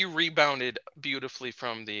 Parrot, you rebounded beautifully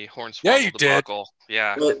from the Hornswoggle Yeah, you did. debacle.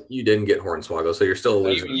 Yeah. But you didn't get Hornswoggle, so you're still a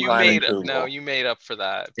loser. You Line made and up. No, Google. you made up for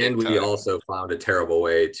that. And we time. also found a terrible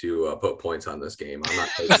way to put points on this game. I'm not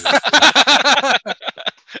taking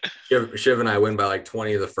Shiv and I win by like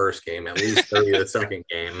 20 of the first game, at least 30 of the second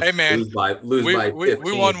game. Hey, man. Lose by we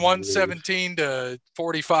 15. won 117 to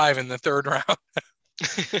 45 in the third round.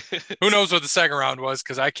 Who knows what the second round was?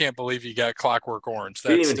 Because I can't believe you got Clockwork Orange.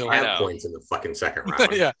 We That's didn't even still have points in the fucking second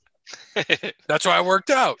round. Yeah, that's why I worked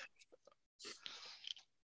out.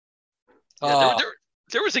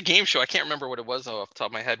 There was a game show. I can't remember what it was off the top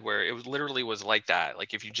of my head where it was literally was like that.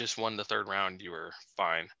 Like if you just won the third round, you were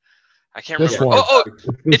fine. I can't This remember. one. Oh,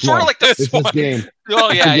 it's sort of like It's this game.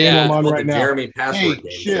 Oh yeah, The game I'm yeah. on Well, right the now. Jeremy password Hey,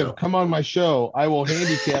 game Shiv, show. come on my show. I will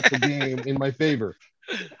handicap the game in my favor.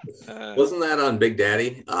 Wasn't that on Big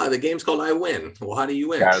Daddy? The game's called I Win. Well, how do you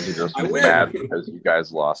win? you guys are just I win. mad because you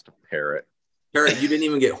guys lost a parrot. Parrot, you didn't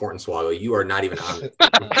even get Hornswoggle. You are not even on it.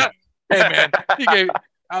 Hey man,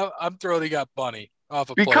 I'm thrilled he got Bunny off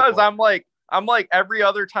of Because Playboy. I'm like every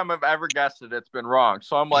other time I've ever guessed it, it's been wrong.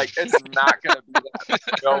 So I'm like, it's not gonna be that.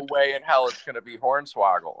 No way in hell it's gonna be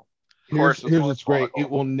Hornswoggle. Here's what's great. It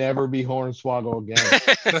will never be Hornswoggle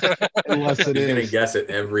again. Unless it He's going to is. guess it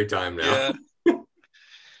every time now. Yeah.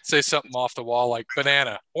 Say something off the wall like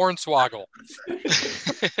banana, Hornswoggle.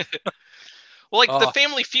 Well, like the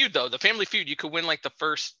Family Feud, though. The Family Feud, you could win like the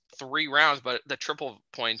first 3 rounds, but the triple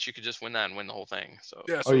points, you could just win that and win the whole thing. So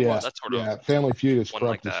Yeah, Oh yeah, that's sort of Family Feud is one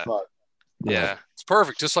corrupt like as that. fuck. yeah. It's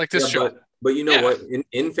perfect, just like this show. But you know Yeah. what?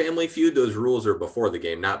 In Family Feud, those rules are before the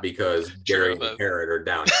game, not because Gary and but- Parrot are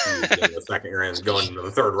down huge in the second round going into the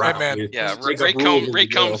third round. man. You Yeah, just make up rules as Ray you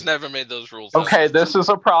go. Combs never made those rules. Okay, this is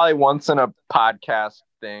a probably once in a podcast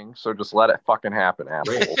thing, so just let it fucking happen,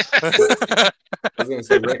 assholes. I was going to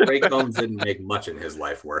say, Ray Combs didn't make much in his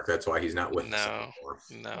life work. That's why he's not with us No. anymore.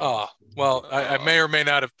 No. Oh, well, I may or may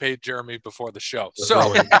not have paid Jeremy before the show. We're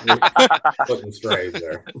So, putting strays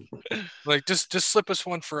there. like, just slip us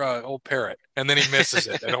one for old Parrot, and then he misses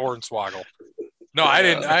it at Hornswoggle. No, I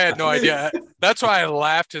didn't. I had no idea. That's why I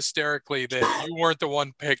laughed hysterically that you weren't the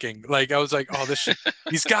one picking. Like, I was like, oh,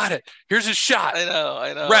 he's got it. Here's his shot. I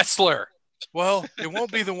know. Wrestler. Well, it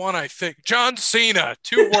won't be the one I think. John Cena.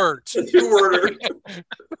 2 words. 2-worder.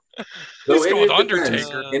 He's going with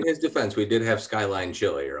Undertaker. In his defense, we did have Skyline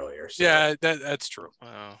Chili earlier. So. Yeah, that's true.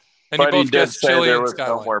 Wow. And but you he both did guessed say Chili there and was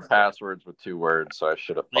Skyline. no more passwords with 2 words, so I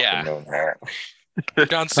should have fucking known that.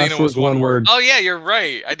 John Cena was one word. Oh yeah, you're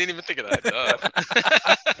right. I didn't even think of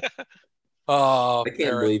that. Oh, I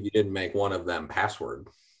can't believe you didn't make one of them password.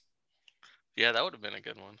 Yeah, that would have been a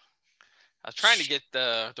good one. I was trying to get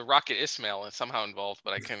the Rocket Ismail somehow involved,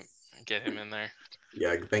 but I couldn't get him in there.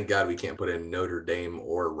 Yeah, thank God we can't put in Notre Dame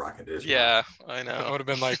or Rocket Ismail. Yeah, I know. It would have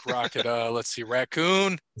been like Rocket. Let's see,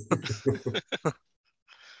 Raccoon,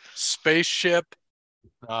 Spaceship.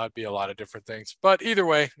 It'd be a lot of different things, but either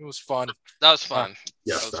way, it was fun. That was fun.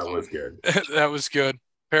 Yes, that was good. That was good.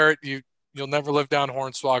 Parrot, you'll never live down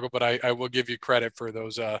Hornswoggle, but I will give you credit for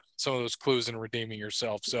those some of those clues and redeeming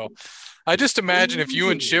yourself. So I just imagine if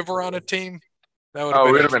you and Shiv were on a team, that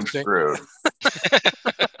would have been screwed.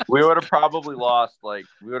 We would have probably lost. Like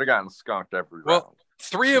we would have gotten skunked every round.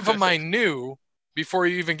 3 of them I knew before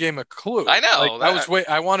you even gave him a clue. I know.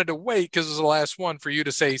 I wanted to wait because it was the last one for you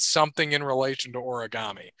to say something in relation to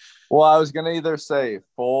origami. Well, I was gonna either say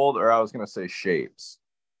fold or I was gonna say shapes.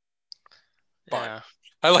 Yeah.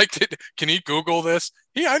 I liked it. Can you Google this?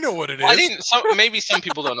 Yeah, I know what it is. I didn't. Maybe some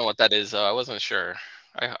people don't know what that is. I wasn't sure.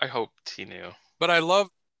 I hoped he knew. But I love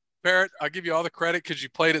Parrot. I'll give you all the credit because you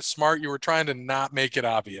played it smart. You were trying to not make it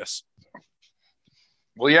obvious.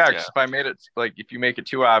 Well, yeah, because if I made it like if you make it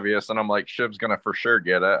too obvious, and I'm like Shiv's gonna for sure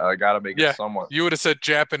get it. I gotta make it somewhat. You would have said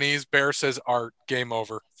Japanese. Bear says art. Game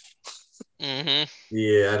over. Mm-hmm.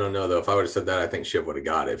 Yeah, I don't know though. If I would have said that, I think Shiv would have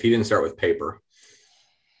got it. If he didn't start with paper.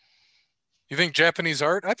 You think Japanese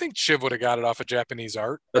art? I think Shiv would have got it off of Japanese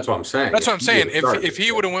art. That's what I'm saying. That's what I'm saying. If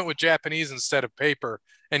he would have went with Japanese instead of paper,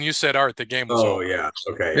 and you said art, the game was over. Oh yeah,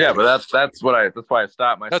 okay. Yeah, but that's why I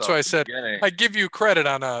stopped myself. That's why I said I give you credit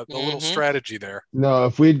on the little strategy there. No,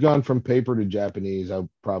 if we'd gone from paper to Japanese, I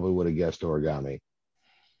probably would have guessed origami.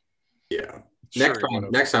 Yeah. Next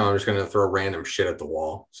time, I'm just going to throw random shit at the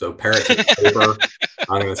wall. So Parrot paper,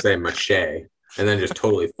 I'm going to say mache, and then just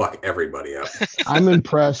totally fuck everybody up. I'm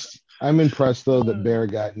impressed though that Bear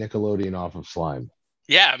got Nickelodeon off of Slime.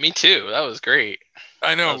 Yeah, me too. That was great.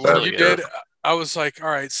 I know when you did. I was like, all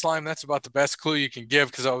right, Slime, that's about the best clue you can give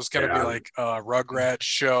because I was going to be like Rugrats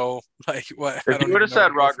show. Like what? If you would have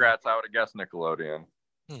said Rugrats, I would have guessed Nickelodeon.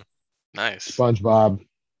 Nice. SpongeBob.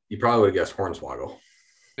 You probably would have guessed Hornswoggle.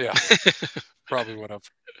 Yeah, probably would have.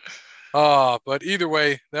 But either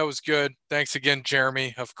way, that was good. Thanks again,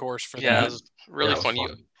 Jeremy, of course, for that. Yeah, it was really fun.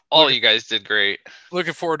 All you guys did great.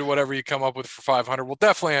 Looking forward to whatever you come up with for 500. We'll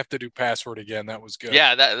definitely have to do password again. That was good.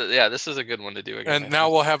 Yeah, this is a good one to do again. And now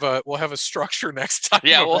we'll have a structure next time.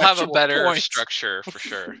 Yeah, we'll have a better structure for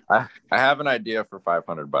sure. I have an idea for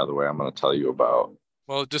 500, by the way. I'm going to tell you about.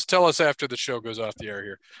 Well, just tell us after the show goes off the air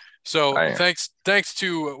here. So thanks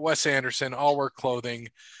to Wes Anderson, All Work Clothing,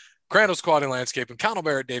 Crandall's Quality Landscape, and Connell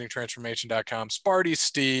Bear at datingtransformation.com, Sparty,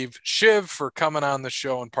 Steve, Shiv for coming on the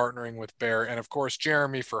show and partnering with Bear, and of course,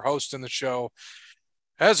 Jeremy for hosting the show.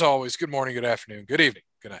 As always, good morning, good afternoon, good evening,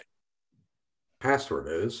 good night. Password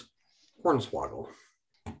is Hornswoggle.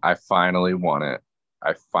 I finally won it.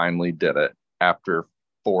 I finally did it. After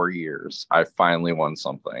 4 years, I finally won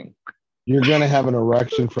something. You're going to have an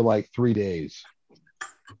erection for like 3 days.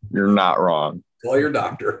 You're not wrong. Call your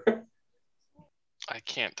doctor. I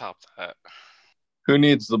can't top that. Who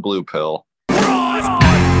needs the blue pill?